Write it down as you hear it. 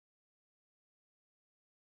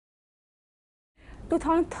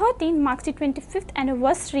2013 marks the 25th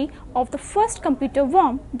anniversary of the first computer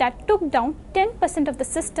worm that took down 10% of the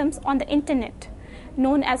systems on the internet.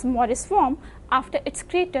 Known as Morris worm after its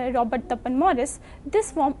creator Robert Tapan Morris,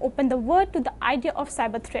 this worm opened the world to the idea of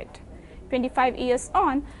cyber threat. 25 years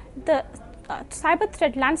on, the cyber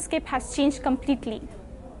threat landscape has changed completely.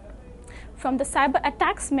 From the cyber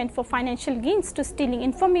attacks meant for financial gains to stealing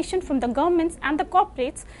information from the governments and the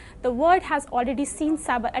corporates, the world has already seen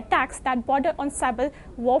cyber attacks that border on cyber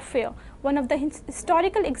warfare. One of the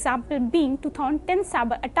historical examples being 2010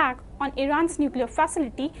 cyber attack on Iran's nuclear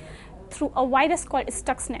facility through a virus called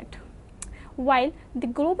Stuxnet. While the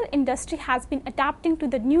global industry has been adapting to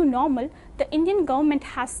the new normal, the Indian government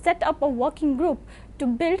has set up a working group to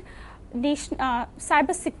build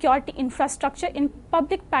cyber security infrastructure in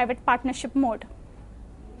public-private partnership mode.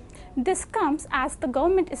 This comes as the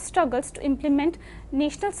government struggles to implement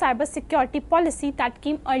national cyber security policy that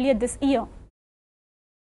came earlier this year.